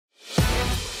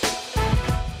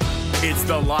It's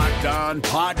the Locked On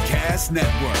Podcast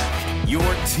Network, your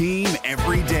team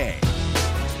every day.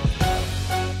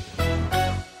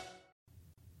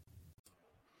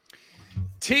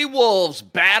 T-Wolves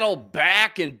battle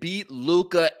back and beat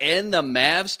Luka and the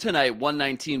Mavs tonight,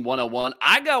 119-101.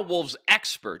 I got Wolves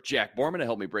expert Jack Borman to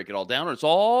help me break it all down. It's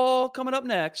all coming up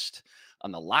next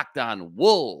on the Locked On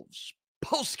Wolves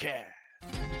POSTCAST.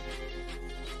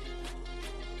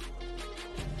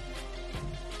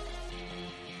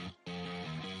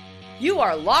 You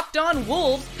are Locked On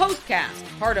Wolves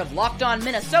POSTCAST, part of Locked On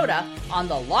Minnesota on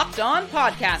the Locked On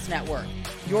Podcast Network.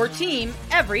 Your team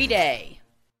every day.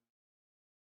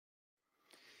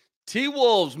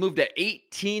 T-Wolves moved to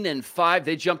 18-5.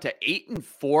 They jumped to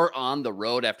 8-4 on the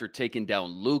road after taking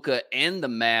down Luka and the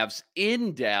Mavs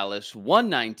in Dallas,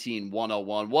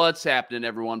 119-101. What's happening,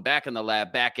 everyone? Back in the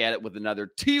lab, back at it with another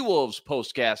T-Wolves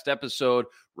POSTCAST episode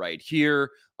right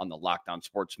here on the Locked On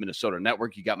Sports Minnesota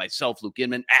Network. You got myself, Luke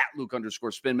Inman, at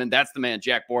Luke_Spinman. That's the man,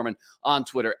 Jack Borman, on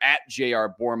Twitter, at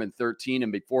JRBorman13.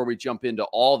 And before we jump into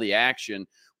all the action,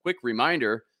 quick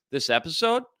reminder, this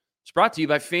episode is brought to you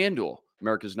by FanDuel,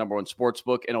 America's #1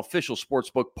 sportsbook and official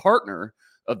sportsbook partner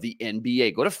of the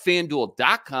NBA. Go to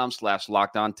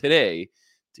FanDuel.com/lockedon today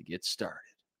to get started.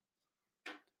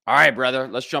 All right, brother,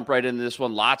 let's jump right into this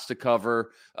one. Lots to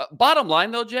cover. Bottom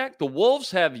line, though, Jack, the Wolves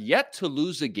have yet to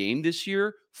lose a game this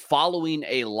year following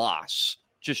a loss.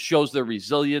 Just shows their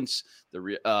resilience,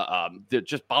 the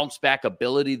just bounce back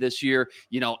ability this year.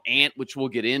 You know, Ant, which we'll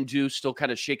get into, still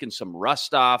kind of shaking some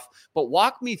rust off. But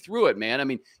walk me through it, man. I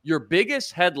mean, your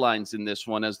biggest headlines in this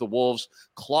one as the Wolves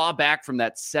claw back from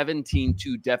that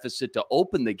 17-2 deficit to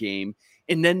open the game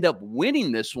and end up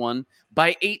winning this one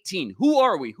by 18. Who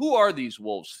are we? Who are these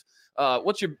Wolves?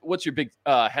 What's your big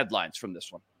headlines from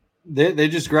this one? They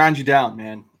just grind you down,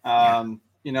 man.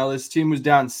 You know, this team was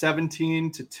down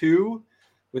 17-2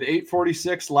 with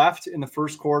 8:46 left in the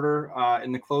first quarter.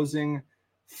 In the closing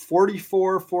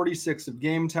 44-46 of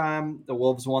game time, the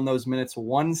Wolves won those minutes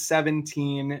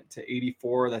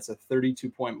 117-84. That's a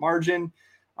 32-point margin.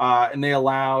 And they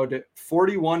allowed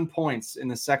 41 points in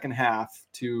the second half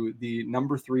to the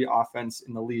number 3 offense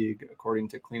in the league, according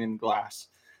to Clean and Glass.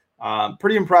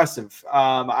 Pretty impressive.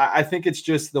 I think it's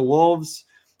just the Wolves.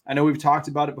 I know we've talked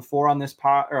about it before on this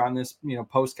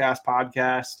POSTCAST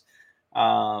podcast.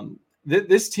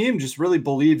 This team just really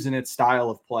believes in its style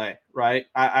of play, right?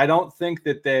 I don't think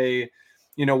that they,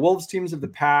 Wolves teams of the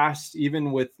past,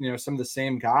 even with, some of the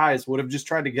same guys, would have just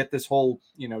tried to get this whole,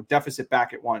 deficit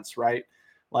back at once, right?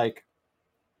 Like,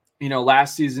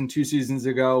 last season, 2 seasons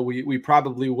ago, we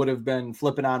probably would have been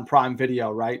flipping on Prime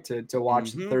Video, right? To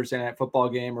watch the Thursday night football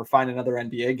game or find another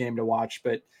NBA game to watch.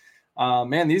 But,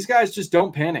 man, these guys just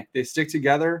don't panic. They stick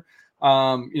together.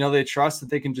 They trust that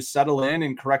they can just settle in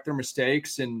and correct their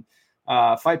mistakes and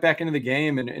fight back into the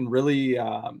game and really,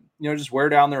 just wear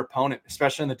down their opponent,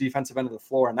 especially on the defensive end of the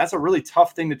floor. And that's a really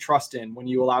tough thing to trust in when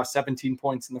you allow 17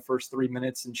 points in the first 3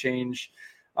 minutes and change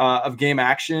of game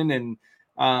action. And,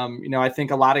 I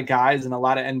think a lot of guys and a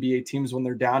lot of NBA teams, when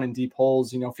they're down in deep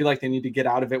holes, feel like they need to get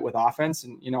out of it with offense.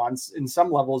 And, in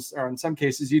some levels or in some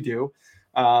cases you do,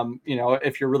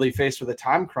 if you're really faced with a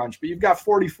time crunch, but you've got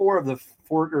 45 of the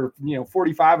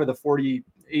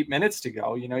 48 minutes to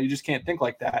go, you just can't think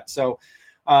like that. So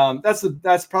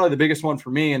that's probably the biggest one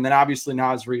for me. And then obviously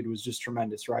Naz Reid was just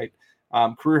tremendous, right?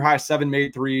 Career high 7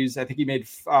 made threes. I think he made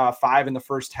 5 in the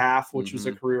first half, which was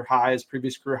a career high. His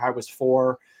previous career high was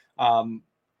 4.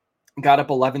 Got up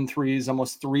 11 threes,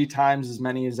 almost 3 times as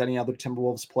many as any other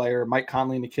Timberwolves player. Mike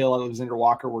Conley and Nickeil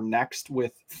Alexander-Walker were next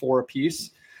with 4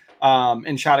 apiece,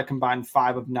 and shot a combined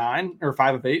 5 of 9 or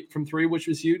 5 of 8 from 3, which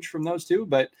was huge from those two.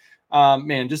 But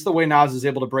man, just the way Naz is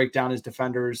able to break down his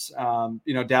defenders.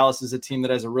 Dallas is a team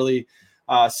that has a really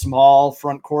small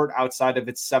front court outside of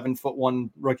its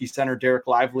 7'1" rookie center, Derek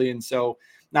Lively. And so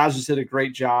Naz just did a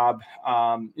great job,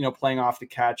 playing off the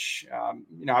catch.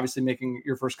 Obviously making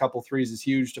your first couple threes is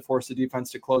huge to force the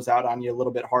defense to close out on you a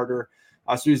little bit harder.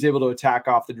 So he was able to attack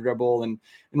off the dribble and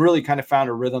really kind of found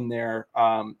a rhythm there,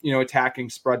 attacking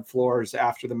spread floors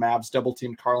after the Mavs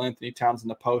double-teamed Karl-Anthony Towns in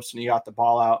the post, and he got the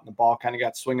ball out, and the ball kind of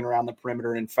got swinging around the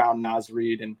perimeter and found Naz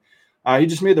Reid. And he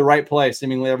just made the right play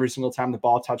seemingly every single time the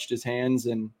ball touched his hands,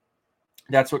 and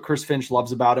that's what Chris Finch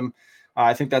loves about him.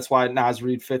 I think that's why Naz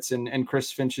Reid fits in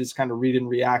Chris Finch's kind of read and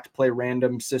react, play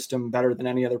random system better than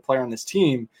any other player on this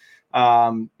team.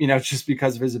 Just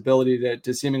because of his ability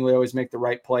to seemingly always make the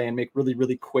right play and make really,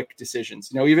 really quick decisions.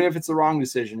 Even if it's the wrong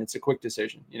decision, it's a quick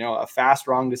decision. A fast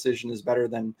wrong decision is better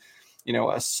than,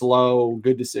 a slow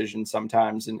good decision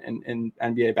sometimes in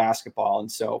NBA basketball.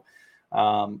 And so,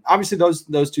 Obviously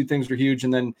those two things are huge.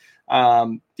 And then,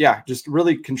 just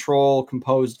really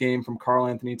composed game from Karl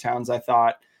Anthony Towns. I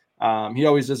thought he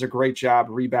always does a great job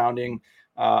rebounding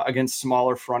against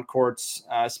smaller front courts,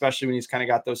 especially when he's kind of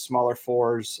got those smaller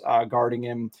fours guarding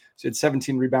him. So he had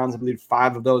 17 rebounds. I believe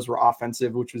 5 of those were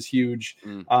offensive, which was huge.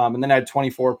 And then I had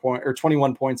 21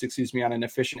 points, on an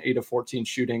efficient 8 of 14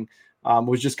 shooting.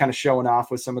 Was just kind of showing off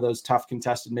with some of those tough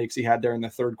contested makes he had there in the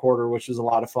third quarter, which was a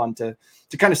lot of fun to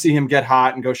kind of see him get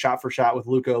hot and go shot for shot with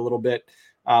Luka a little bit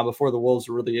before the Wolves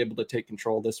were really able to take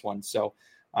control of this one. So,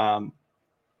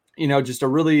 just a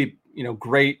really,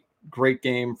 great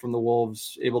game from the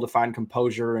Wolves, able to find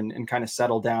composure and kind of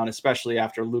settle down, especially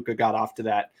after Luka got off to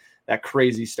that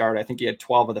crazy start. I think he had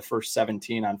 12 of the first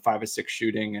 17 on 5 of 6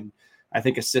 shooting, and I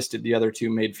think assisted the other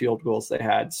 2 made field goals they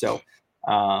had. So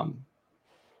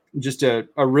just a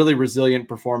really resilient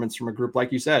performance from a group,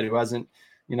 like you said, who hasn't,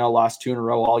 lost 2 in a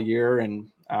row all year. And,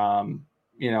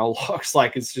 looks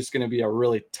like it's just going to be a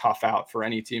really tough out for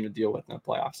any team to deal with in the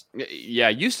playoffs. Yeah,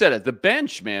 you said it. The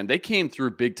bench, man, they came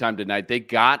through big time tonight. They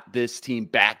got this team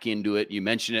back into it. You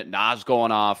mentioned it. Nas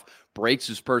going off, breaks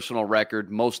his personal record,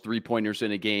 most 3-pointers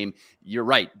in a game. You're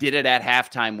right. Did it at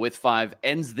halftime with 5,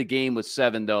 ends the game with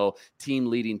 7, though, team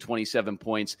leading 27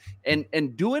 points,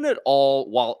 and doing it all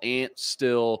while Ant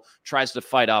still tries to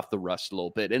fight off the rust a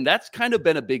little bit. And that's kind of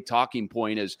been a big talking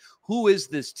point, is who is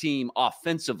this team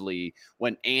offensively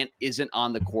when Ant isn't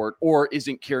on the court or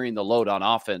isn't carrying the load on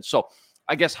offense? So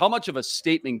I guess how much of a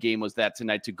statement game was that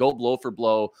tonight to go blow for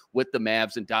blow with the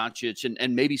Mavs and Doncic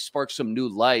and maybe spark some new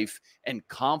life and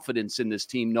confidence in this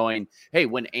team, knowing, hey,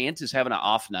 when Ant is having an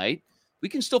off night, we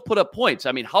can still put up points.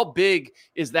 I mean, how big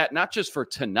is that, not just for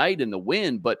tonight in the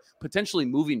win, but potentially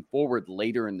moving forward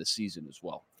later in the season as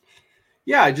well?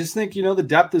 Yeah, I just think, the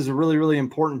depth is a really, really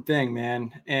important thing,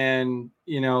 man. And,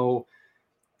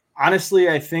 honestly,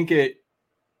 I think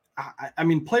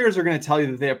players are going to tell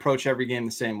you that they approach every game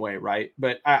the same way, right?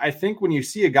 But I think when you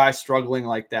see a guy struggling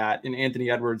like that in Anthony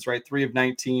Edwards, right, 3 of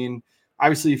 19,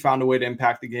 obviously he found a way to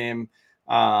impact the game,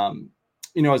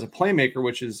 as a playmaker,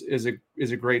 which is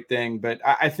a great thing. But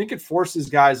I think it forces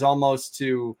guys almost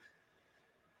to,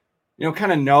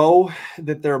 kind of know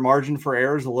that their margin for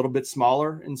error is a little bit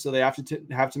smaller. And so they have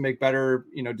to make better,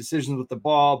 decisions with the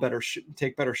ball,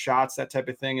 take better shots, that type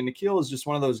of thing. And Nikhil is just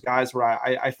one of those guys where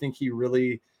I think he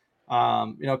really,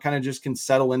 kind of just can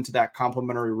settle into that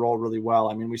complementary role really well.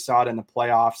 I mean, we saw it in the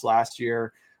playoffs last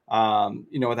year,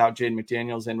 without Jaden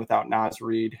McDaniels and without Naz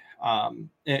Reid.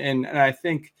 And I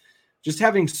think just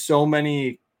having so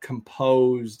many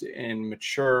composed and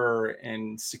mature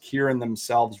and secure in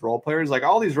themselves role players, like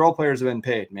all these role players have been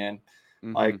paid, man.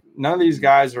 Mm-hmm. Like none of these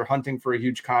guys are hunting for a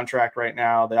huge contract right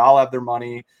now. They all have their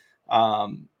money.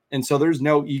 And so there's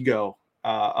no ego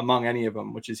among any of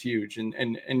them, which is huge.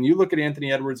 And you look at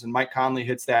Anthony Edwards, and Mike Conley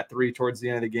hits that 3 towards the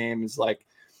end of the game, is like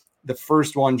the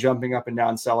first one jumping up and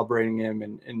down, celebrating him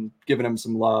and giving him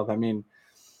some love. I mean,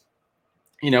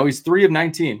 he's 3 of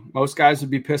 19. Most guys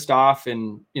would be pissed off.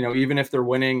 And, even if they're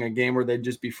winning a game where they'd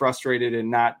just be frustrated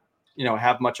and not,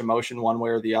 have much emotion one way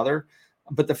or the other.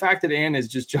 But the fact that Ant is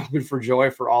just jumping for joy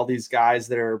for all these guys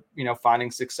that are,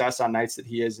 finding success on nights that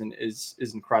he is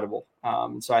incredible.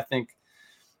 So I think,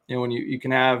 when you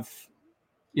can have,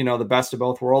 the best of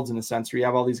both worlds in a sense, where you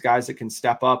have all these guys that can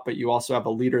step up, but you also have a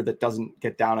leader that doesn't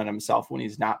get down on himself when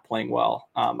he's not playing well.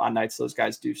 On nights those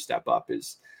guys do step up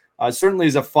is certainly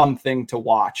is a fun thing to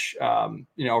watch,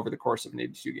 over the course of an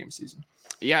 82-game season.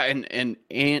 Yeah, and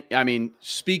I mean,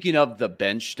 speaking of the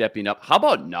bench stepping up, how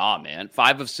about man?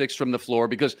 5 of 6 from the floor,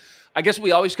 because I guess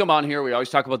we always come on here, we always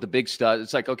talk about the big studs.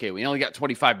 It's like, okay, we only got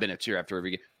 25 minutes here after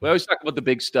every game. We always talk about the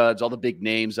big studs, all the big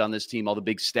names on this team, all the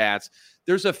big stats.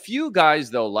 There's a few guys,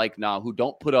 though, like who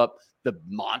don't put up the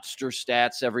monster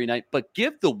stats every night, but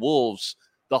give the Wolves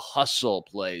the hustle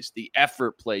plays, the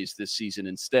effort plays this season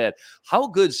instead. How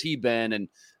good's he been? And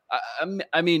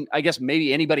I mean, I guess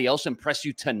maybe anybody else impress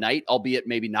you tonight, albeit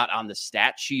maybe not on the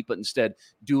stat sheet, but instead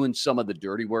doing some of the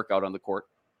dirty work out on the court?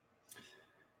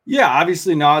 Yeah,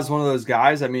 obviously Nas is one of those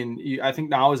guys. I mean, I think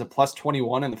Nas was a plus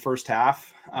 21 in the first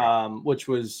half, which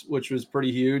was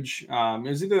pretty huge. It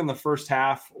was either in the first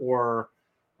half or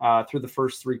through the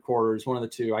first 3 quarters, one of the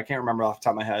two. I can't remember off the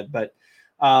top of my head, but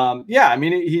I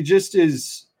mean, he just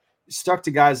is stuck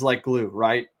to guys like glue,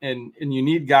 right? And you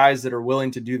need guys that are willing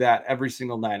to do that every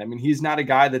single night. I mean, he's not a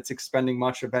guy that's expending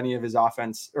much of any of his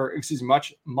offense, or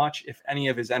much if any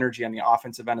of his energy on the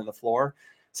offensive end of the floor.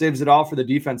 Saves it all for the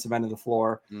defensive end of the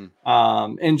floor,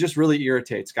 and just really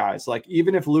irritates guys. Like,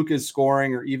 even if Luka is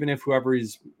scoring, or even if whoever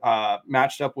he's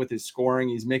matched up with is scoring,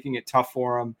 he's making it tough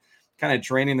for them, kind of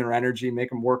draining their energy, make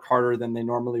them work harder than they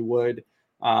normally would.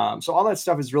 So all that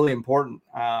stuff is really important,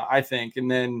 I think. And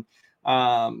then,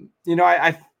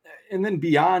 and then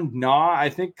beyond I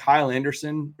think Kyle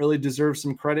Anderson really deserves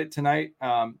some credit tonight.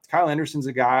 Kyle Anderson's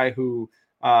a guy who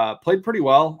played pretty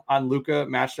well on Luka,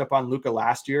 matched up on Luka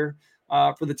last year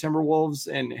for the Timberwolves,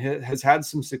 and has had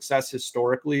some success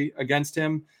historically against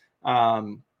him.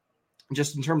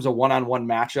 Just in terms of one-on-one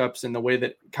matchups and the way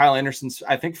that Kyle Anderson's,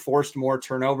 I think, forced more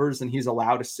turnovers than he's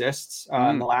allowed assists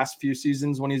in the last few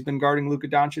seasons when he's been guarding Luka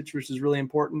Doncic, which is really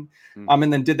important.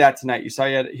 And then did that tonight. You saw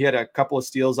he had a couple of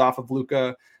steals off of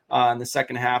Luka in the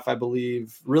second half, I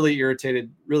believe. Really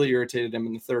irritated him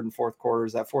in the third and fourth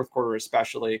quarters, that fourth quarter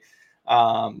especially.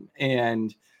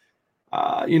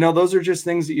 Those are just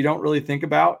things that you don't really think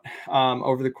about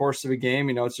over the course of a game.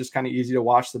 It's just kind of easy to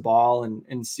watch the ball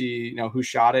and see, who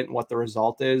shot it and what the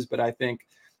result is. But I think,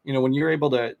 when you're able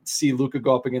to see Luka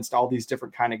go up against all these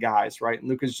different kind of guys, right? And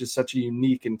Luka's just such a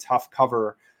unique and tough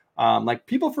cover. Like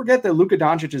people forget that Luka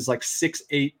Doncic is like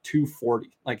 6'8", 240.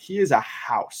 Like he is a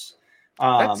house.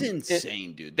 That's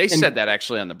insane, dude. They said that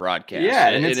actually on the broadcast. Yeah.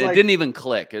 And it didn't even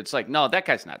click. It's like, no, that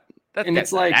guy's not that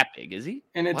big, is he?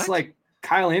 And it's like,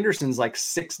 Kyle Anderson's like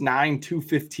 6'9",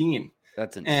 215.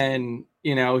 That's insane.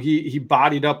 And, he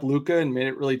bodied up Luka and made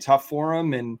it really tough for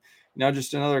him. And,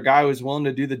 just another guy who was willing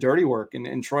to do the dirty work.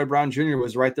 And Troy Brown Jr.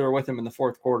 was right there with him in the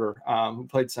fourth quarter, who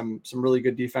played some really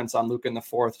good defense on Luka in the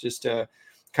fourth, just to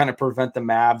kind of prevent the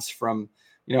Mavs from,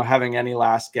 having any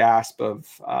last gasp of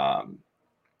a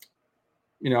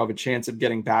chance of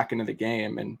getting back into the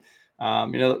game. And,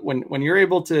 when you're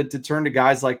able to turn to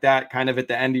guys like that kind of at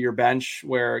the end of your bench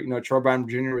where, Troy Brown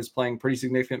Jr. was playing pretty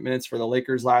significant minutes for the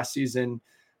Lakers last season.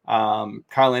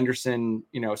 Kyle Anderson,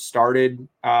 started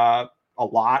a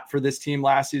lot for this team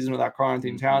last season without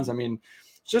Karl-Anthony Towns. I mean,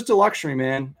 it's just a luxury,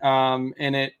 man.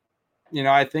 And it,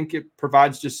 I think it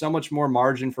provides just so much more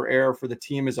margin for error for the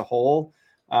team as a whole.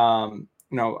 I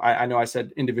know I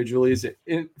said individually,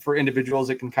 for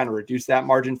individuals, it can kind of reduce that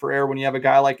margin for error when you have a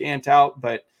guy like Ant out,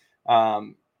 but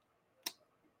for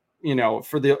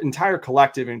the entire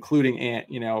collective, including Ant,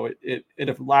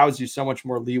 it allows you so much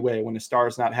more leeway when a star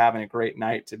is not having a great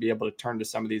night to be able to turn to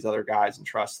some of these other guys and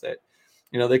trust that,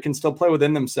 they can still play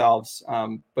within themselves,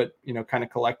 but, kind of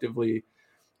collectively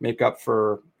make up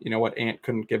for, what Ant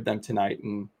couldn't give them tonight.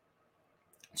 And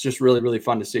it's just really, really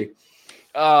fun to see.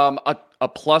 A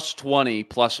plus 20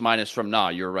 plus minus from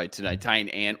you're right tonight, tying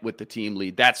Ant with the team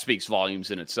lead. That speaks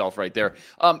volumes in itself right there.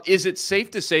 Is it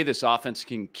safe to say this offense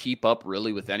can keep up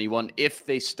really with anyone if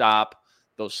they stop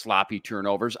those sloppy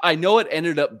turnovers? I know it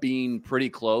ended up being pretty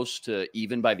close to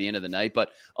even by the end of the night,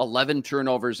 but 11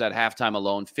 turnovers at halftime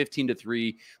alone,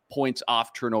 15-3 points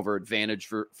off turnover advantage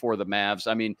for the Mavs.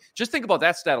 I mean, just think about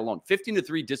that stat alone,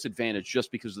 15-3 disadvantage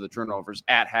just because of the turnovers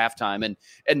at halftime,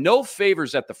 and no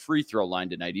favors at the free throw line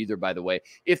tonight either, by the way.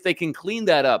 If they can clean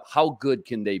that up, how good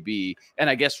can they be?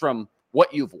 And I guess from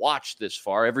what you've watched this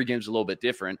far, every game's a little bit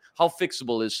different. How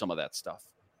fixable is some of that stuff?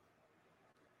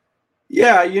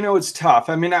 Yeah, it's tough.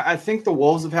 I mean, I think the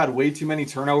Wolves have had way too many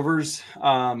turnovers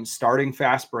starting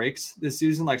fast breaks this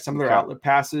season, like some of their outlet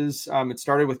passes. It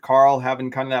started with Karl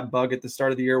having kind of that bug at the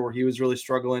start of the year where he was really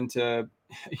struggling to,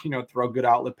 throw good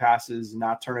outlet passes and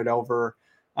not turn it over.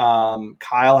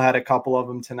 Kyle had a couple of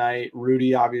them tonight.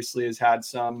 Rudy obviously has had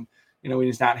some, when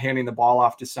he's not handing the ball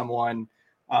off to someone.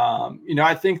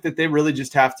 I think that they really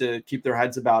just have to keep their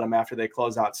heads about him after they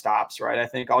close out stops, right? I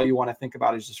think all you want to think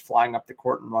about is just flying up the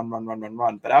court and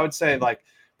run. But I would say like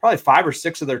probably 5 or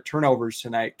 6 of their turnovers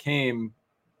tonight came,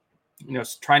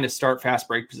 trying to start fast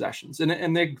break possessions.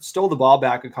 And they stole the ball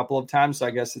back a couple of times, so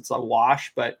I guess it's a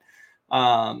wash. But,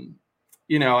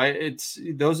 it's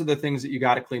those are the things that you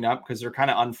got to clean up because they're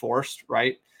kind of unforced,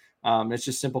 right? It's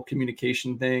just simple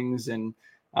communication things and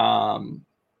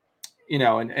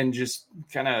just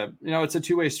kind of, it's a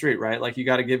two-way street, right? Like you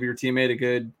got to give your teammate a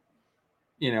good,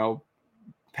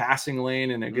 passing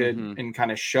lane and a good and kind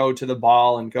of show to the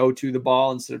ball and go to the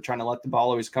ball instead of trying to let the ball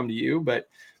always come to you. But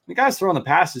the guys throwing the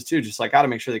passes too, just like got to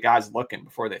make sure the guy's looking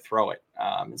before they throw it.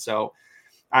 And so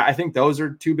I think those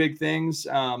are two big things.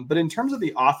 But in terms of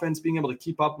the offense, being able to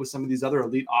keep up with some of these other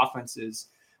elite offenses,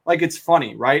 like it's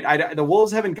funny, right? The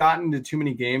Wolves haven't gotten into too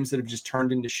many games that have just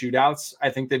turned into shootouts. I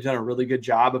think they've done a really good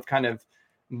job of kind of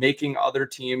making other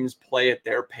teams play at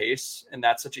their pace. And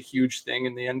that's such a huge thing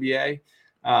in the NBA,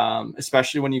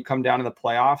 especially when you come down to the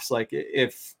playoffs. Like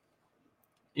if,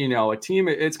 a team,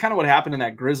 it's kind of what happened in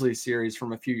that Grizzlies series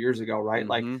from a few years ago, right?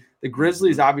 Like the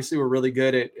Grizzlies obviously were really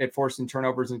good at forcing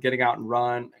turnovers and getting out and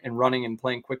running and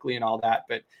playing quickly and all that.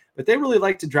 But they really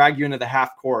like to drag you into the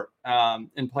half court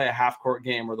and play a half court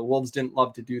game where the Wolves didn't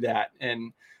love to do that.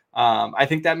 And I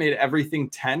think that made everything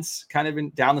tense kind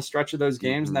of down the stretch of those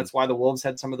games. And that's why the Wolves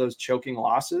had some of those choking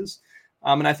losses.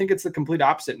 And I think it's the complete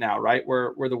opposite now, right?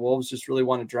 Where the Wolves just really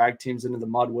want to drag teams into the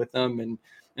mud with them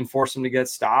and force them to get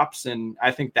stops. And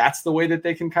I think that's the way that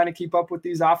they can kind of keep up with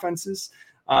these offenses.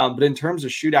 But in terms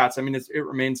of shootouts, I mean, it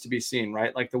remains to be seen,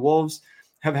 right? Like the Wolves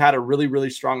have had a really, really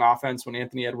strong offense when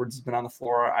Anthony Edwards has been on the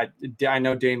floor. I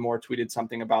know Dane Moore tweeted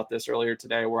something about this earlier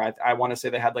today where I want to say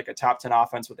they had like a top 10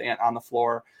 offense with Ant on the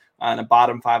floor and a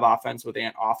bottom 5 offense with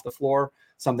Ant off the floor,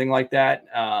 something like that.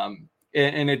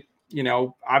 And it,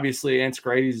 obviously Ant's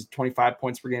great. He's 25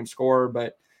 points per game scorer,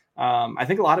 but I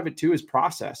think a lot of it too is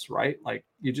process, right? Like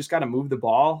you just got to move the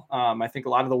ball. I think a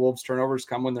lot of the Wolves turnovers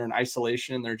come when they're in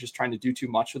isolation and they're just trying to do too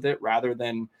much with it rather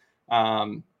than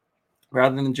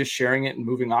just sharing it and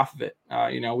moving off of it.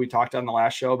 We talked on the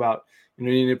last show about, you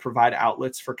need to provide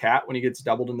outlets for Cat when he gets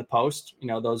doubled in the post.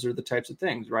 Those are the types of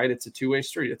things, right? It's a two-way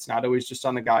street. It's not always just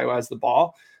on the guy who has the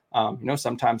ball.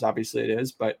 Sometimes obviously it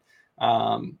is, but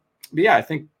yeah, I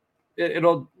think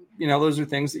it'll, those are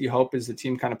things that you hope as the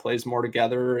team kind of plays more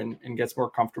together and gets more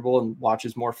comfortable and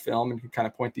watches more film and can kind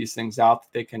of point these things out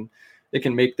that they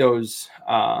can make those,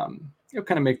 kind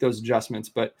of make those adjustments.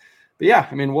 But yeah,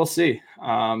 I mean, we'll see.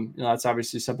 That's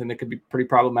obviously something that could be pretty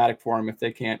problematic for them if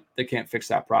they can't fix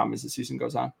that problem as the season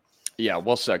goes on. Yeah,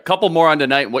 well said. A couple more on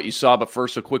tonight and what you saw, but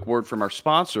first a quick word from our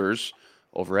sponsors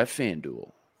over at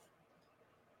FanDuel.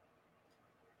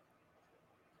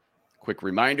 Quick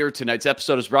reminder, tonight's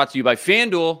episode is brought to you by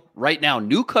FanDuel. Right now,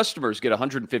 new customers get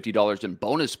 $150 in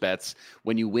bonus bets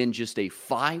when you win just a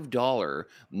 $5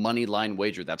 money line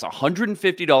wager. That's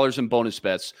 $150 in bonus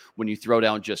bets when you throw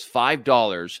down just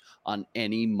 $5 on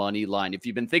any money line. If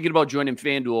you've been thinking about joining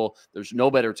FanDuel, there's no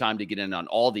better time to get in on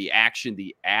all the action.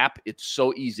 The app, it's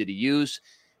so easy to use.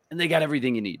 And they got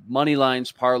everything you need. Money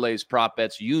lines, parlays, prop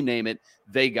bets, you name it,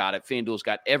 they got it. FanDuel's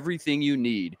got everything you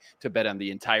need to bet on the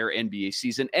entire NBA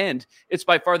season. And it's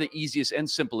by far the easiest and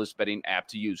simplest betting app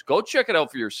to use. Go check it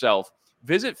out for yourself.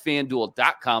 Visit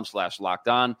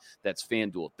FanDuel.com/lockedon. That's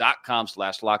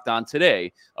FanDuel.com/lockedon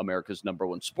today. America's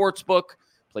 #1 sports book.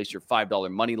 Place your $5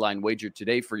 money line wager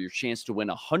today for your chance to win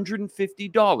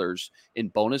 $150 in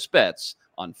bonus bets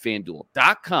on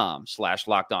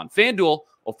FanDuel.com/lockedon. FanDuel,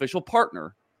 official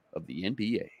partner of the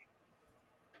NBA.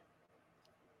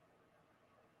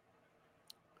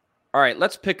 All right,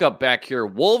 let's pick up back here.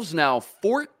 Wolves now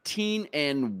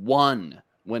 14-1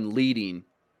 when leading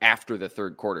after the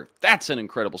third quarter. That's an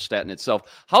incredible stat in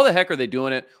itself. How the heck are they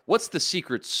doing it? What's the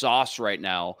secret sauce right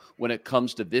now when it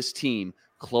comes to this team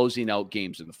closing out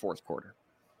games in the fourth quarter?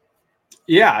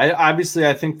 Yeah, obviously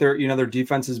I think their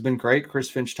defense has been great. Chris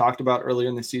Finch talked about earlier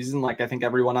in the season. Like I think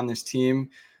everyone on this team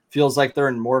feels like they're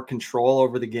in more control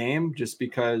over the game just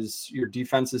because your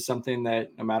defense is something that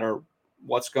no matter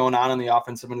what's going on the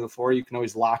offensive end of the floor, you can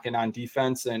always lock in on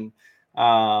defense and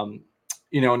close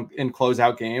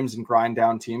out games and grind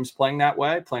down teams playing that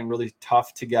way, playing really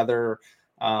tough together,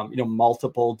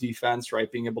 multiple defense,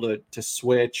 right? Being able to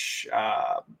switch,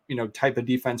 type of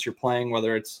defense you're playing,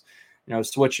 whether it's,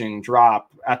 switching,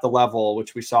 drop at the level,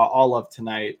 which we saw all of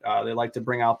tonight. They like to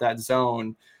bring out that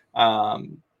zone,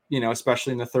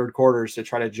 especially in the third quarters to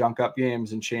try to junk up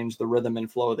games and change the rhythm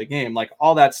and flow of the game. Like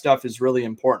all that stuff is really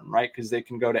important, right? Because they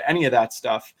can go to any of that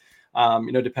stuff,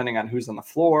 depending on who's on the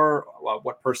floor,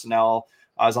 what personnel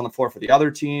is on the floor for the other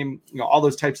team, all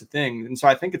those types of things. And so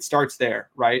I think it starts there,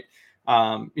 right?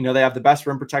 They have the best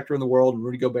rim protector in the world,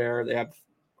 Rudy Gobert. They have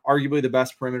arguably the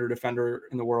best perimeter defender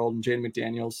in the world, and Jaden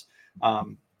McDaniels.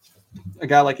 A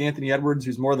guy like Anthony Edwards,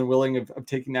 who's more than willing of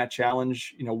taking that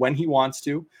challenge, when he wants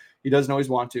to. He doesn't always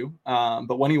want to,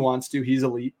 but when he wants to, he's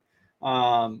elite.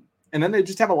 And then they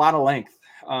just have a lot of length,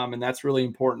 and that's really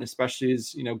important, especially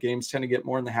as games tend to get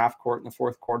more in the half court in the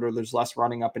fourth quarter. There's less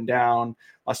running up and down,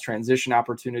 less transition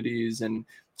opportunities, and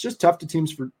it's just tough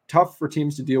for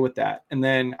teams to deal with that. And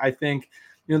then I think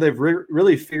they've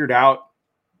really figured out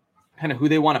kind of who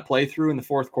they want to play through in the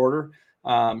fourth quarter.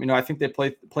 I think they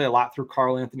play a lot through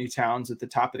Karl Anthony Towns at the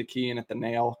top of the key and at the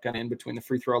nail, kind of in between the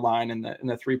free throw line and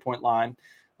the 3-point line.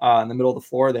 In the middle of the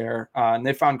floor there. And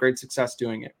they found great success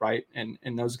doing it, right? And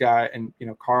those guys, and,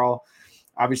 Karl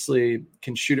obviously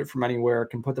can shoot it from anywhere,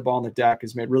 can put the ball on the deck,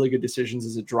 has made really good decisions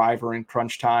as a driver in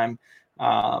crunch time.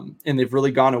 And they've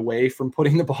really gone away from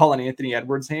putting the ball in Anthony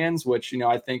Edwards' hands, which,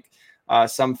 I think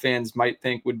some fans might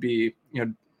think would be,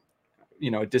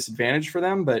 a disadvantage for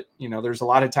them. But, there's a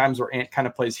lot of times where Ant kind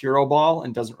of plays hero ball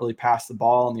and doesn't really pass the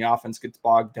ball and the offense gets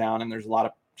bogged down and there's a lot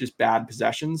of just bad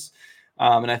possessions.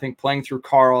 And I think playing through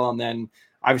Karl and then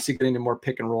obviously getting to more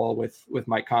pick and roll with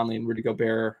Mike Conley and Rudy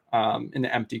Gobert in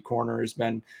the empty corner has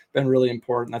been really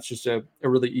important. That's just a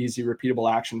really easy,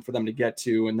 repeatable action for them to get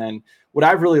to. And then what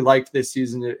I've really liked this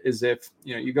season is if,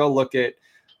 you go look at,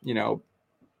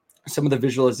 some of the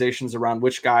visualizations around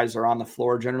which guys are on the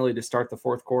floor generally to start the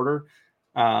fourth quarter.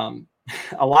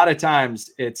 A lot of times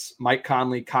it's Mike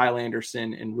Conley, Kyle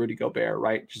Anderson, and Rudy Gobert,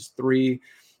 right? Just three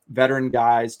veteran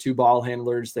guys, two ball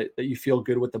handlers that you feel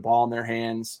good with the ball in their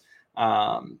hands.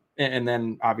 And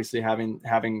then obviously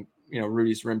having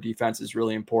Rudy's rim defense is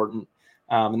really important.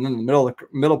 And then the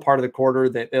middle part of the quarter,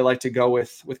 they like to go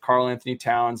with Karl Anthony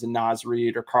Towns and Naz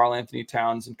Reid, or Karl Anthony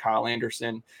Towns and Kyle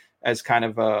Anderson as kind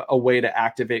of a way to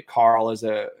activate Karl as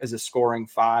a scoring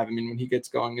five. I mean, when he gets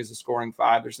going as a scoring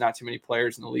five, there's not too many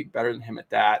players in the league better than him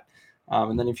at that.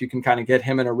 And then if you can kind of get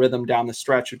him in a rhythm down the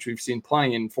stretch, which we've seen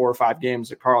plenty in 4 or 5 games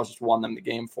that Karl's just won them the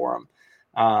game for him.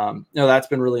 That's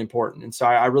been really important. And so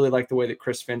I really like the way that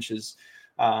Chris Finch has,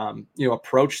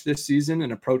 approached this season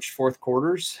and approached fourth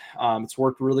quarters. It's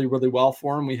worked really, really well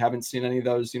for him. We haven't seen any of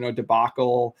those,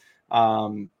 debacle,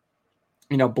 blowing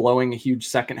a huge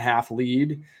second half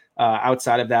lead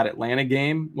outside of that Atlanta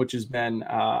game, which has been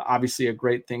obviously a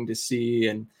great thing to see.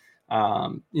 And,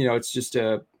 it's just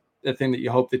a thing that you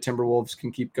hope the Timberwolves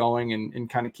can keep going and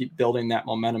kind of keep building that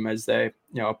momentum as they,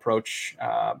 approach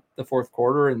the fourth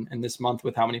quarter. And this month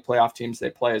with how many playoff teams they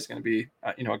play is going to be,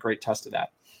 a great test of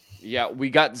that. Yeah, we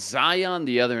got Zion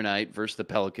the other night versus the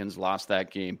Pelicans, lost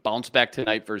that game. Bounced back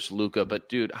tonight versus Luka. But,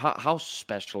 dude, how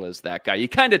special is that guy? You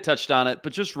kind of touched on it,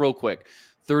 but just real quick.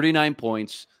 39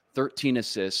 points, 13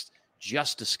 assists,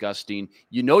 just disgusting.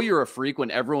 You're a freak when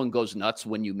everyone goes nuts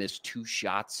when you miss 2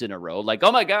 shots in a row. Like,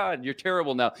 oh, my God, you're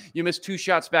terrible now. You missed 2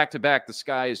 shots back-to-back. The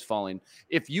sky is falling.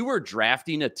 If you were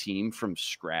drafting a team from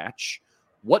scratch,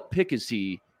 what pick is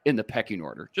he in the pecking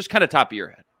order? Just kind of top of your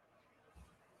head.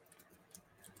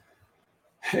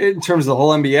 In terms of the whole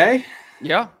NBA?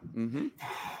 Yeah. Mm-hmm.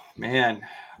 Man.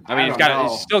 I mean,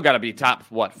 he's still got to be top,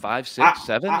 5, 6,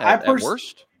 7 at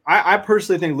worst? I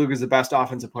personally think Luka's the best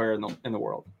offensive player in the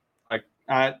world. Like,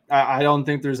 I don't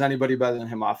think there's anybody better than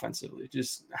him offensively.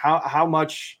 Just how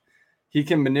much he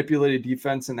can manipulate a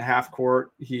defense in the half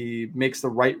court. He makes the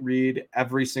right read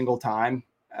every single time,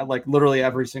 like literally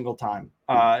every single time.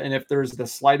 And if there's the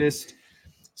slightest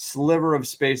sliver of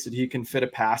space that he can fit a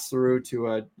pass through to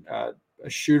a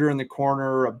shooter in the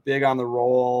corner, a big on the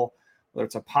roll, whether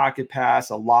it's a pocket pass,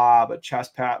 a lob, a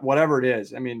chest pass, whatever it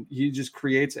is. I mean, he just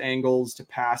creates angles to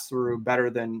pass through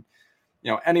better than,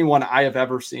 anyone I have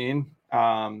ever seen,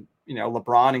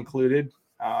 LeBron included.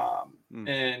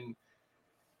 And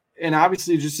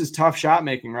obviously just his tough shot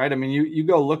making, right? I mean, you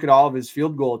go look at all of his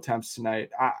field goal attempts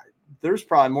tonight. There's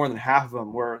probably more than half of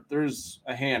them where there's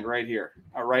a hand right here,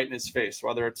 right in his face,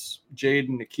 whether it's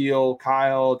Jaden, Nikhil,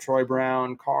 Kyle, Troy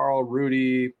Brown, Karl,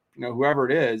 Rudy, whoever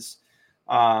it is.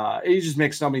 He just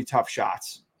makes so many tough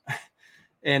shots.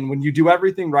 And when you do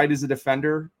everything right as a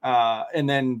defender, and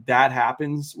then that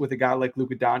happens with a guy like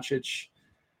Luka Doncic,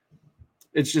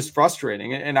 it's just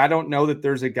frustrating. And I don't know that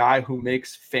there's a guy who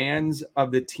makes fans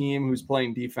of the team who's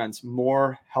playing defense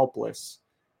more helpless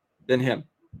than him.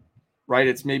 Right.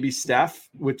 It's maybe Steph,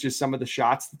 which is some of the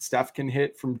shots that Steph can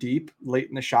hit from deep late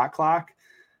in the shot clock.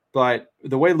 But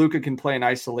the way Luka can play in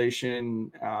isolation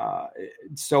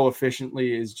so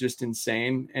efficiently is just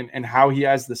insane. And how he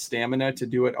has the stamina to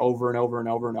do it over and over and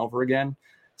over and over again,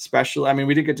 especially, I mean,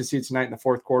 we didn't get to see it tonight in the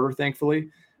fourth quarter,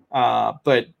 thankfully.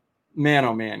 But man,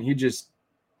 oh man, he just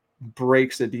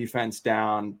breaks the defense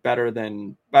down better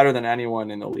than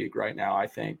anyone in the league right now, I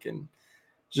think. And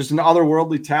just an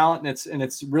otherworldly talent. And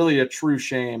it's really a true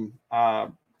shame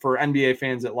for NBA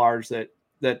fans at large that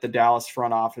the Dallas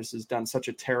front office has done such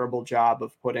a terrible job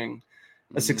of putting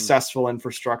a successful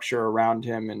infrastructure around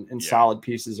him and solid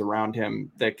pieces around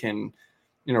him that can,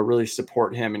 really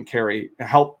support him and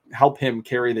help him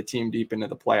carry the team deep into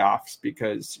the playoffs,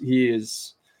 because he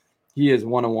is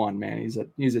 101, man.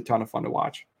 He's a ton of fun to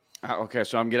watch. Okay,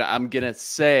 so I'm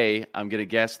gonna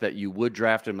guess that you would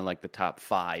draft him in like the top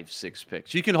 5, 6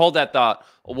 picks. You can hold that thought.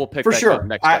 We'll pick for sure.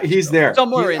 Next episode. He's there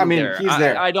somewhere in there. He's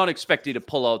there. I don't expect you to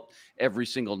pull out every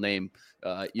single name.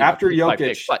 After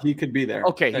Jokic, he could be there.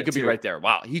 Okay, he could be right there.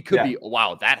 Wow, he could be.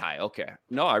 Wow, that high. Okay,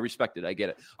 no, I respect it. I get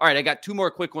it. All right, I got 2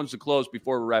 more quick ones to close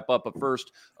before we wrap up. But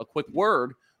first, a quick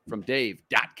word from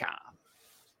Dave.com.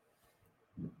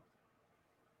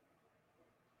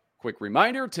 Quick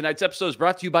reminder, tonight's episode is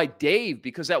brought to you by Dave,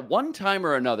 because at one time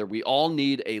or another, we all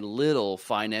need a little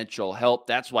financial help.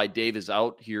 That's why Dave is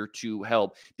out here to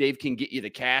help. Dave can get you the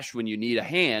cash when you need a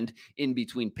hand in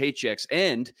between paychecks,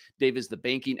 and Dave is the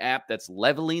banking app that's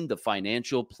leveling the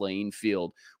financial playing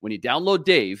field. When you download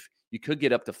Dave, you could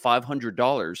get up to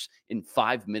 $500 in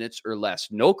 5 minutes or less.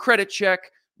 No credit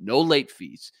check, no late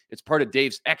fees. It's part of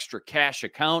Dave's extra cash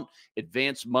account,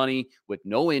 advance money with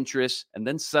no interest, and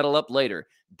then settle up later.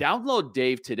 Download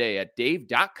Dave today at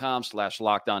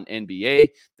dave.com/LockedOnNBA.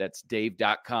 That's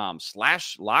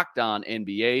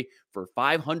dave.com/LockedOnNBA for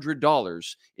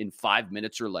 $500 in 5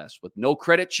 minutes or less with no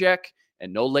credit check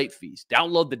and no late fees.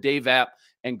 Download the Dave app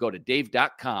and go to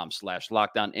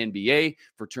dave.com/LockedOnNBA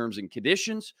for terms and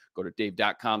conditions. Go to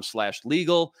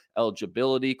dave.com/legal.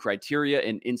 Eligibility criteria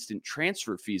and instant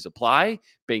transfer fees apply.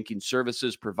 Banking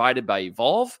services provided by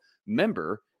Evolve.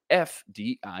 Member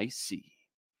FDIC.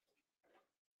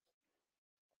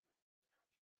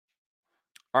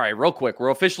 All right, real quick. We're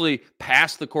officially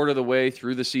past the quarter of the way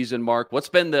through the season, Mark. What's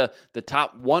been the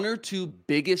top one or two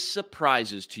biggest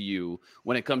surprises to you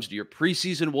when it comes to your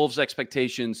preseason Wolves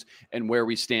expectations and where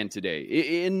we stand today?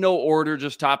 In no order,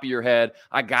 just top of your head.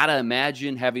 I got to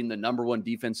imagine having the number one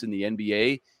defense in the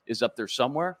NBA is up there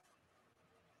somewhere.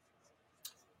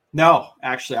 No,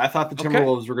 actually, I thought the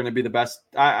Timberwolves were going to be the best.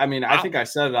 I think I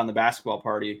said it on the basketball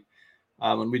party.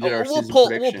 When we did our season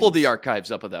predictions. We'll pull the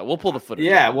archives up of that. We'll pull the footage.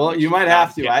 Yeah, well, you might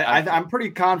have to. I'm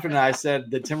pretty confident I said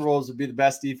the Timberwolves would be the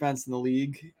best defense in the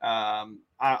league.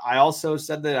 I also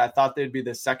said that I thought they'd be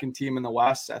the second team in the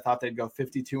West. I thought they'd go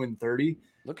 52-30.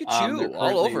 Look at you,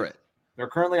 all over it. They're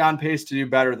currently on pace to do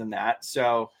better than that.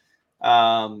 So,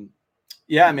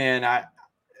 yeah, man,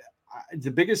 the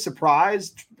biggest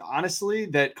surprise, honestly,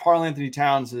 that Karl Anthony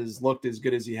Towns has looked as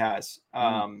good as he has.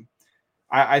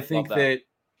 I think that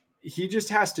he just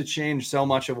has to change so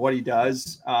much of what he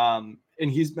does. And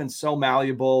he's been so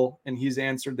malleable, and he's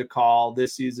answered the call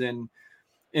this season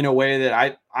in a way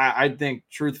that I think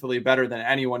truthfully better than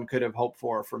anyone could have hoped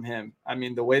for from him. I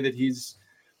mean, the way that he's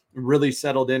really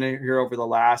settled in here over the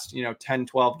last, 10,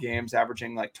 12 games,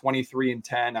 averaging like 23 and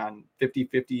 10 on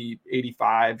 50,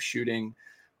 85 shooting,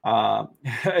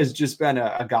 has just been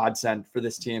a godsend for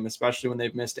this team, especially when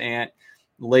they've missed Ant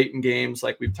late in games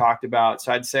like we've talked about.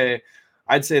 So I'd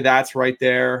say that's right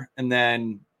there. And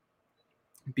then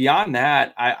beyond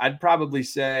that, I'd probably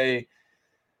say,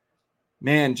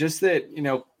 man, just that,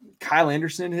 Kyle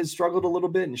Anderson has struggled a little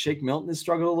bit and Shake Milton has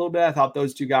struggled a little bit. I thought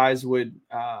those two guys would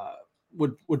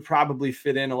probably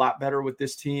fit in a lot better with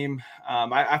this team.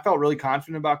 I felt really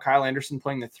confident about Kyle Anderson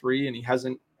playing the three, and he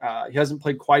hasn't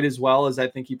played quite as well as I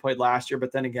think he played last year.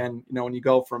 But then again, when you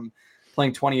go from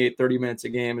playing 28, 30 minutes a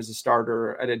game as a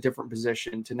starter at a different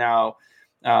position to now,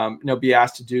 be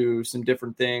asked to do some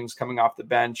different things coming off the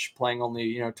bench, playing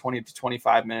only, 20 to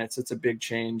 25 minutes. It's a big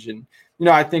change. And,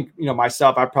 I think,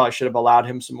 myself, I probably should have allowed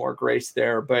him some more grace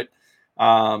there, but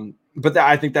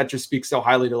I think that just speaks so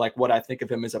highly to like what I think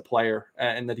of him as a player,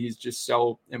 and that he's just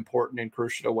so important and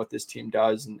crucial to what this team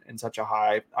does, and such a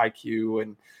high IQ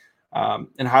and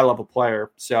high level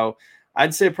player. So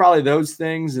I'd say probably those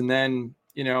things. And then,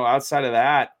 outside of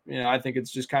that, I think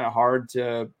it's just kind of hard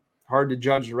to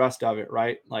judge the rest of it,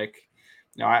 right? Like,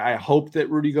 I hope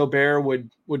that Rudy Gobert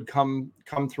would come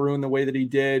through in the way that he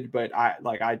did, but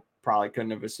I probably couldn't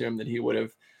have assumed that he would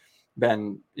have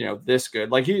been, this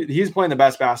good. Like he's playing the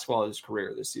best basketball of his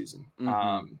career this season.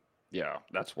 Mm-hmm. Yeah,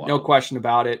 that's why. No question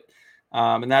about it.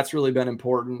 And that's really been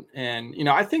important. And,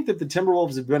 I think that the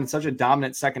Timberwolves have been such a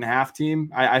dominant second half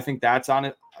team. I think that's on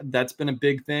it. That's been a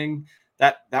big thing.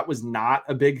 That was not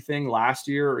a big thing last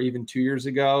year or even 2 years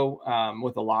ago,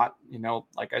 with a lot,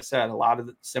 like I said, a lot of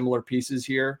the similar pieces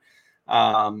here.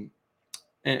 And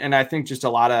I think just a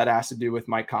lot of that has to do with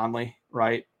Mike Conley,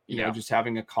 right? Just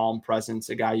having a calm presence,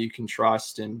 a guy you can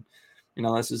trust. And,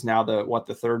 this is now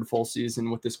the third full season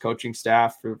with this coaching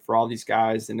staff for all these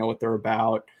guys. They know what they're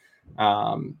about.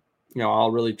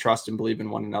 I'll really trust and believe in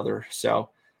one another. So,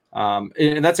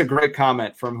 and that's a great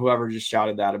comment from whoever just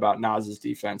shouted that about Naz's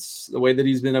defense. The way that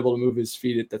he's been able to move his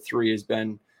feet at the three has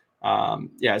been,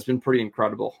 it's been pretty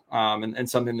incredible. And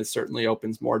something that certainly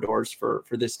opens more doors for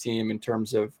this team in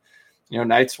terms of,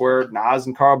 nights where Naz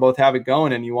and Karl both have it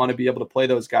going, and you want to be able to play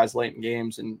those guys late in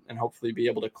games and hopefully be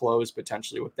able to close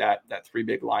potentially with that three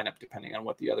big lineup, depending on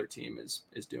what the other team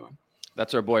is doing.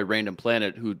 That's our boy Random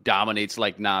Planet, who dominates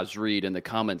like Naz Reid in the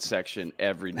comments section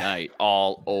every night,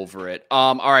 all over it.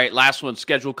 All right, last one.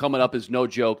 Schedule coming up is no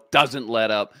joke. Doesn't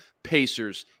let up.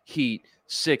 Pacers, Heat,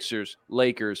 Sixers,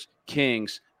 Lakers,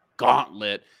 Kings,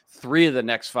 gauntlet. 3 of the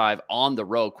next 5 on the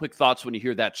road. Quick thoughts when you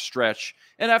hear that stretch.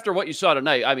 And after what you saw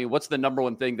tonight, I mean, what's the number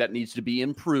one thing that needs to be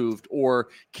improved or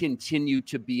continue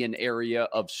to be an area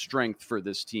of strength for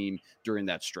this team during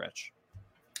that stretch?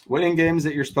 Winning games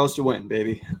that you're supposed to win,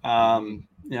 baby.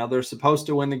 They're supposed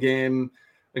to win the game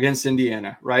against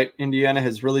Indiana, right? Indiana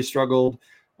has really struggled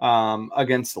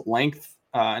against length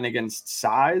and against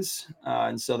size.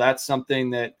 And so that's something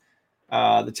that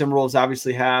the Timberwolves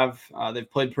obviously have. They've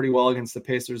played pretty well against the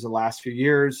Pacers the last few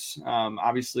years.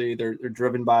 Obviously, they're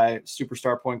driven by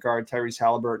superstar point guard Tyrese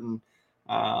Halliburton,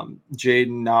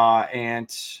 Jaden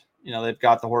Ant. They've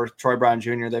got the horse, Troy Brown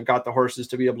Jr. They've got the horses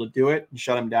to be able to do it and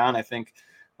shut him down. I think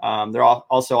they're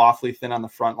also awfully thin on the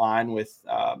front line with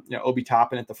Obi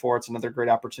Toppin at the 4. It's another great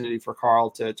opportunity for Karl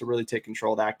to really take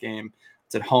control of that game.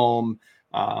 It's at home,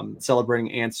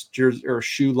 celebrating Ant's jersey or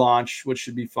shoe launch, which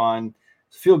should be fun.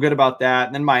 Feel good about that.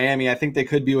 And then Miami, I think they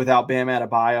could be without Bam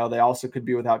Adebayo. They also could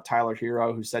be without Tyler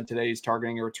Hero, who said today he's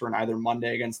targeting a return either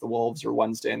Monday against the Wolves or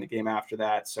Wednesday in the game after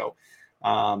that. So,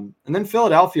 and then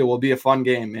Philadelphia will be a fun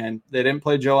game, man. They didn't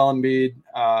play Joel Embiid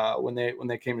when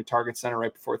they came to Target Center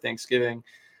right before Thanksgiving.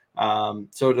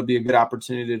 So it'll be a good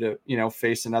opportunity to,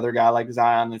 face another guy like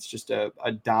Zion that's just a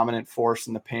dominant force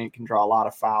in the paint, can draw a lot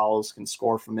of fouls, can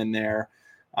score from in there.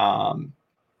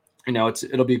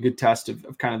 It'll be a good test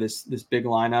of kind of this big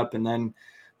lineup. And then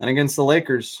against the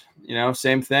Lakers,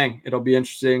 same thing. It'll be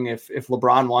interesting if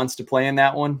LeBron wants to play in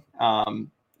that one.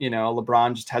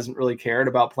 LeBron just hasn't really cared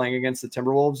about playing against the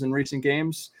Timberwolves in recent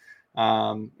games.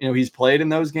 He's played in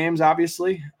those games,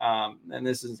 obviously. And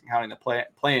this isn't counting the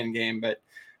play-in game, but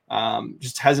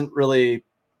just hasn't really,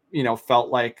 felt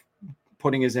like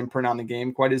putting his imprint on the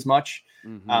game quite as much.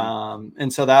 Mm-hmm.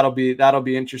 And so that'll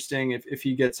be interesting if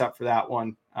he gets up for that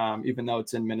one, even though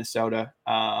it's in Minnesota.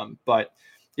 But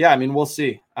yeah, I mean, we'll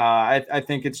see. I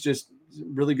think it's just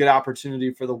really good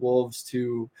opportunity for the Wolves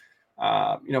to,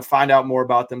 find out more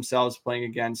about themselves playing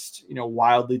against,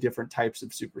 wildly different types of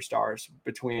superstars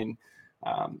between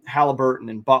Halliburton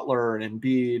and Butler and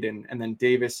Embiid and then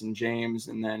Davis and James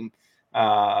and then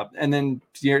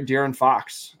De'Aaron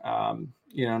Fox,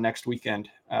 next weekend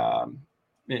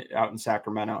out in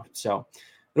Sacramento. So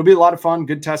it'll be a lot of fun,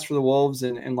 good test for the Wolves.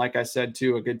 And like I said,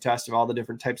 too, a good test of all the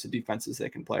different types of defenses they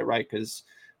can play, right? Because,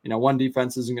 one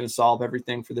defense isn't going to solve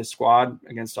everything for this squad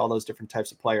against all those different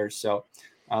types of players. So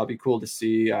it'll be cool to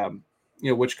see,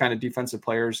 which kind of defensive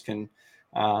players can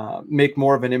make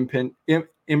more of an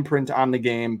imprint on the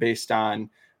game based on,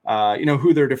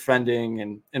 who they're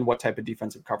defending and what type of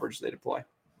defensive coverage they deploy.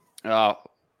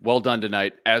 Well done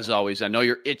tonight, as always. I know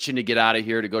you're itching to get out of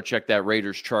here to go check that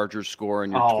Raiders-Chargers score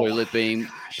in your toilet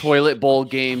bowl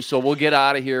game. So we'll get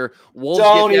out of here.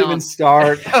 Don't even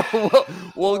start.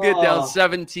 We'll get down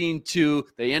 17-2.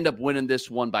 They end up winning this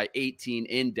one by 18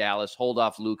 in Dallas. Hold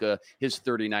off Luka, his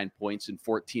 39 points and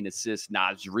 14 assists.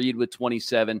 Naz Reid with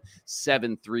 27,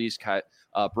 7 threes.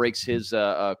 Breaks his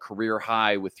career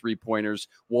high with 3-pointers.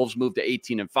 Wolves moved to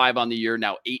 18-5 on the year,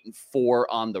 now 8-4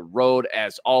 on the road.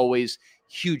 As always,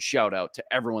 huge shout out to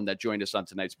everyone that joined us on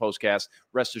tonight's postcast.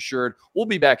 Rest assured, we'll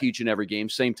be back each and every game,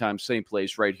 same time, same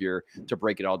place, right here to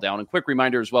break it all down. And quick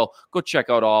reminder as well, go check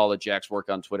out all of Jack's work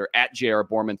on Twitter at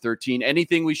JRBorman13.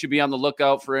 Anything we should be on the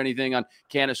lookout for, anything on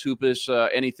Canis Hoopus,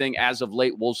 anything as of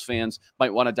late Wolves fans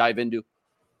might want to dive into?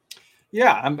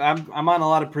 Yeah, I'm on a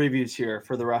lot of previews here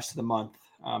for the rest of the month.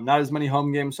 Not as many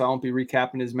home games, so I won't be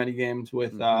recapping as many games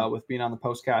with being on the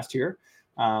postcast here.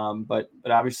 But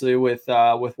obviously with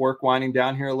work winding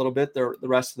down here a little bit, the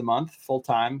rest of the month,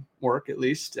 full-time work at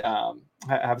least,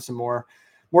 have some more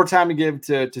time to give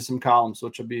to some columns,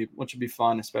 which will be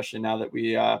fun, especially now that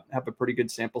we have a pretty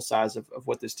good sample size of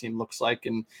what this team looks like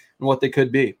and what they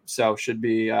could be. So should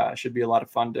be a lot of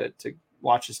fun to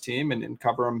watch this team and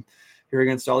cover them here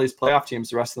against all these playoff teams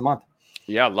the rest of the month.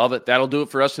 Yeah, love it. That'll do it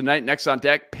for us tonight. Next on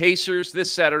deck, Pacers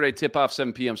this Saturday, tip-off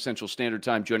 7 p.m. Central Standard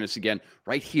Time. Join us again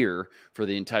right here for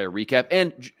the entire recap.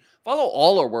 And follow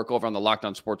all our work over on the Locked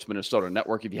On Sports Minnesota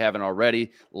Network if you haven't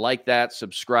already. Like that,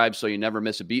 subscribe so you never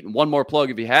miss a beat. And one more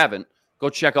plug if you haven't, go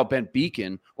check out Ben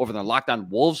Beacon over the Locked On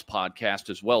Wolves podcast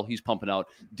as well. He's pumping out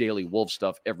daily Wolves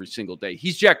stuff every single day.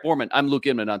 He's Jack Borman. I'm Luke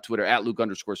Inman on Twitter at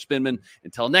Luke_Spinman.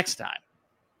 Until next time,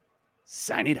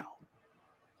 sign it out.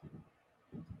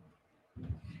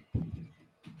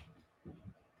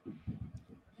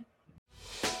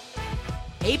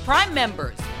 Hey, Prime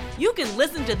members, you can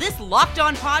listen to this Locked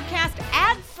On podcast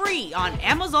ad-free on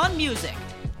Amazon Music.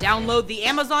 Download the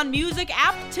Amazon Music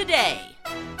app today.